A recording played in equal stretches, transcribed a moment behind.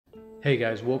Hey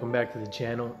guys, welcome back to the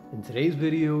channel. In today's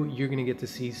video, you're going to get to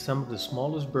see some of the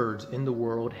smallest birds in the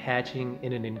world hatching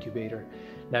in an incubator.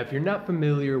 Now, if you're not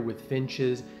familiar with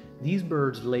finches, these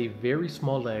birds lay very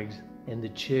small eggs and the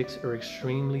chicks are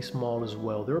extremely small as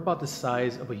well. They're about the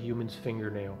size of a human's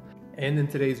fingernail. And in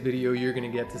today's video, you're going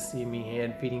to get to see me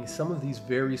hand feeding some of these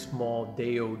very small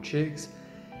day-old chicks.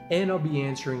 And I'll be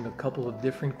answering a couple of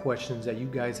different questions that you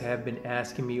guys have been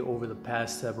asking me over the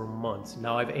past several months.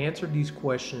 Now, I've answered these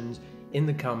questions in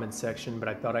the comment section, but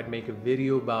I thought I'd make a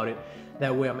video about it.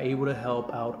 That way I'm able to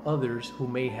help out others who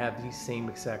may have these same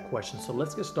exact questions. So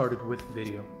let's get started with the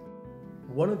video.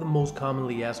 One of the most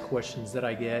commonly asked questions that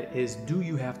I get is, do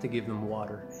you have to give them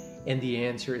water? And the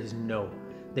answer is no.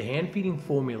 The hand feeding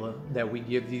formula that we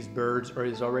give these birds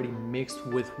is already mixed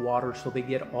with water, so they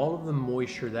get all of the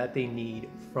moisture that they need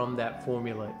from that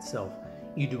formula itself.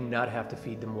 You do not have to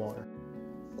feed them water.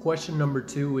 Question number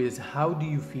 2 is, how do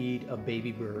you feed a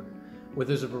baby bird? Well,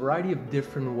 there's a variety of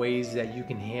different ways that you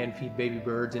can hand feed baby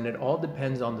birds, and it all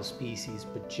depends on the species,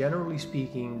 but generally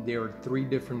speaking, there are 3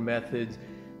 different methods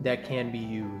that can be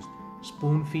used: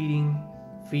 spoon feeding,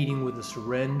 feeding with a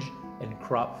syringe, and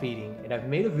crop feeding. And I've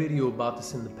made a video about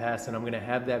this in the past, and I'm going to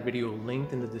have that video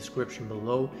linked in the description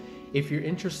below. If you're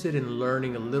interested in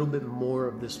learning a little bit more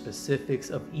of the specifics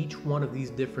of each one of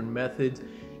these different methods,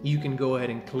 you can go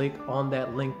ahead and click on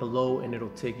that link below and it'll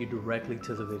take you directly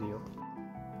to the video.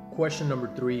 Question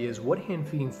number 3 is, what hand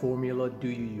feeding formula do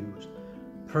you use?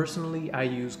 Personally, I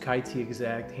use Kite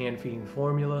Exact hand feeding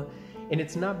formula, and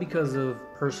it's not because of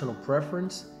personal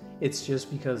preference. It's just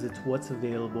because it's what's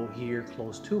available here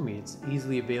close to me. It's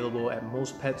easily available at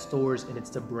most pet stores, and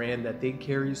it's the brand that they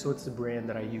carry, so it's the brand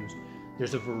that I use.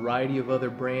 There's a variety of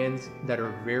other brands that are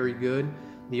very good.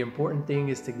 The important thing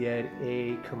is to get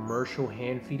a commercial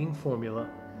hand feeding formula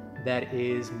that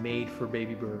is made for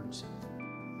baby birds.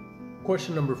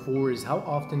 Question number 4 is, how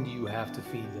often do you have to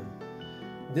feed them?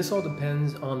 This all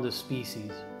depends on the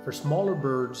species. For smaller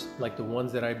birds, like the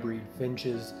ones that I breed,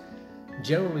 finches,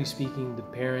 generally speaking, the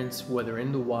parents, whether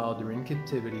in the wild or in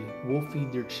captivity, will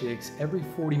feed their chicks every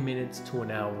 40 minutes to an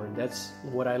hour, and that's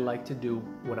what I like to do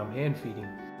when I'm hand feeding.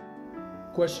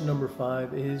 Question number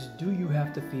 5 is, do you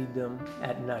have to feed them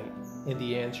at night? And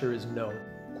the answer is no.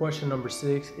 Question number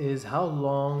 6 is, how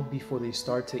long before they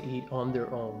start to eat on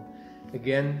their own?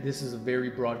 Again, this is a very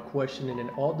broad question, and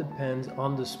it all depends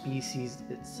on the species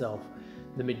itself.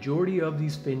 The majority of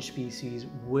these finch species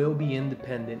will be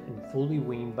independent and fully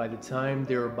weaned by the time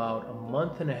they're about a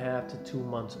month and a half to 2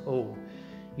 months old.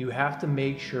 You have to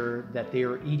make sure that they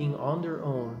are eating on their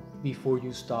own before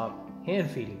you stop hand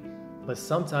feeding. But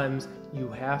sometimes you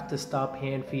have to stop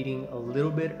hand feeding a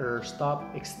little bit, or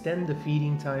extend the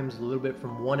feeding times a little bit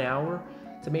from 1 hour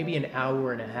to maybe an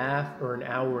hour and a half or an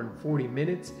hour and 40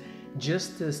 minutes,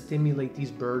 just to stimulate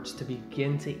these birds to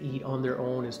begin to eat on their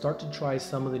own and start to try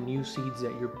some of the new seeds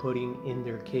that you're putting in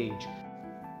their cage.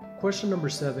 Question number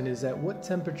 7 is, at what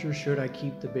temperature should I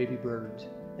keep the baby birds?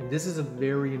 And this is a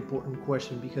very important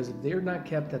question, because if they're not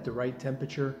kept at the right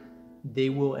temperature, they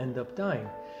will end up dying.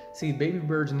 See, baby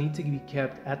birds need to be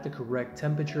kept at the correct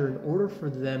temperature in order for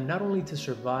them not only to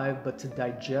survive, but to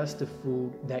digest the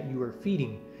food that you are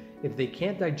feeding. If they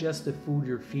can't digest the food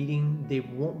you're feeding, they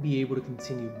won't be able to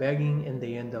continue begging and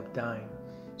they end up dying.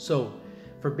 So,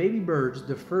 for baby birds,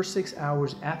 the first 6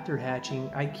 hours after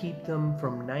hatching, I keep them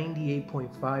from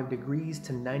 98.5 degrees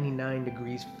to 99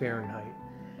 degrees Fahrenheit.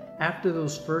 After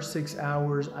those first 6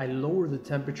 hours, I lower the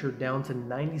temperature down to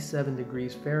 97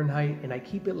 degrees Fahrenheit, and I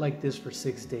keep it like this for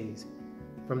 6 days.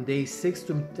 From days 6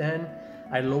 to 10,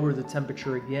 I lower the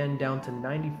temperature again down to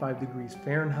 95 degrees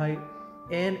Fahrenheit.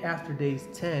 And after days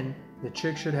 10, the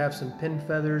chick should have some pin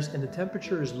feathers and the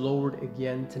temperature is lowered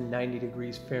again to 90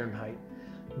 degrees Fahrenheit.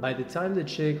 By the time the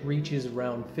chick reaches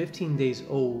around 15 days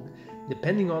old,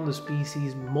 depending on the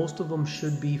species, most of them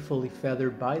should be fully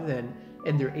feathered by then,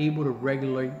 and they're able to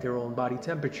regulate their own body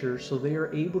temperature, so they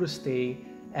are able to stay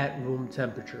at room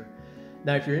temperature.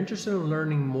 Now, if you're interested in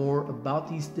learning more about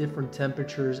these different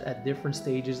temperatures at different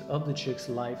stages of the chick's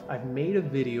life, I've made a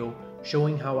video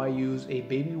showing how I use a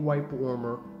baby wipe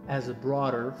warmer as a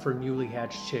brooder for newly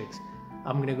hatched chicks.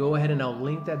 I'm going to go ahead and I'll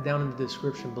link that down in the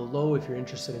description below if you're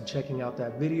interested in checking out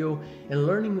that video and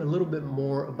learning a little bit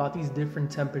more about these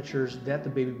different temperatures that the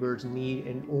baby birds need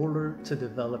in order to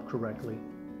develop correctly.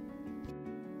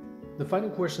 The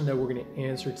final question that we're going to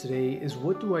answer today is,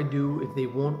 what do I do if they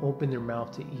won't open their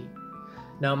mouth to eat?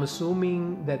 Now, I'm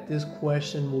assuming that this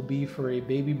question will be for a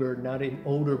baby bird, not an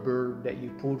older bird that you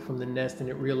pulled from the nest and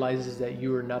it realizes that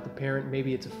you are not the parent.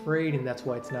 Maybe it's afraid and that's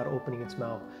why it's not opening its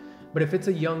mouth. But if it's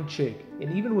a young chick,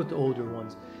 and even with the older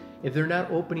ones, If they're not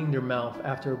opening their mouth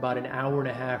after about an hour and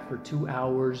a half or 2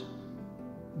 hours,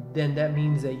 then that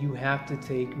means that you have to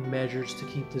take measures to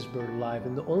keep this bird alive.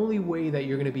 And the only way that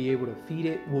you're going to be able to feed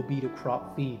it will be to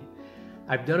crop feed.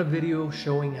 I've done a video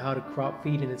showing how to crop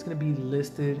feed, and it's going to be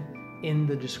listed in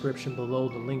the description below.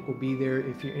 The link will be there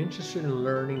if you're interested in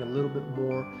learning a little bit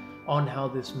more on how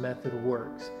this method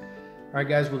works. All right,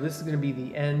 guys, well, this is going to be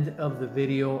the end of the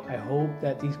video. I hope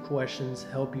that these questions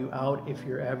help you out if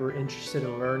you're ever interested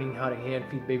in learning how to hand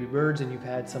feed baby birds and you've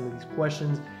had some of these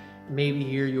questions. Maybe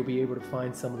here you'll be able to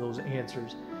find some of those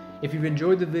answers. If you've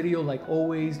enjoyed the video, like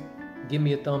always, give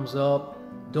me a thumbs up.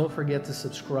 Don't forget to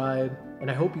subscribe, and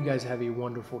I hope you guys have a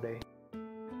wonderful day.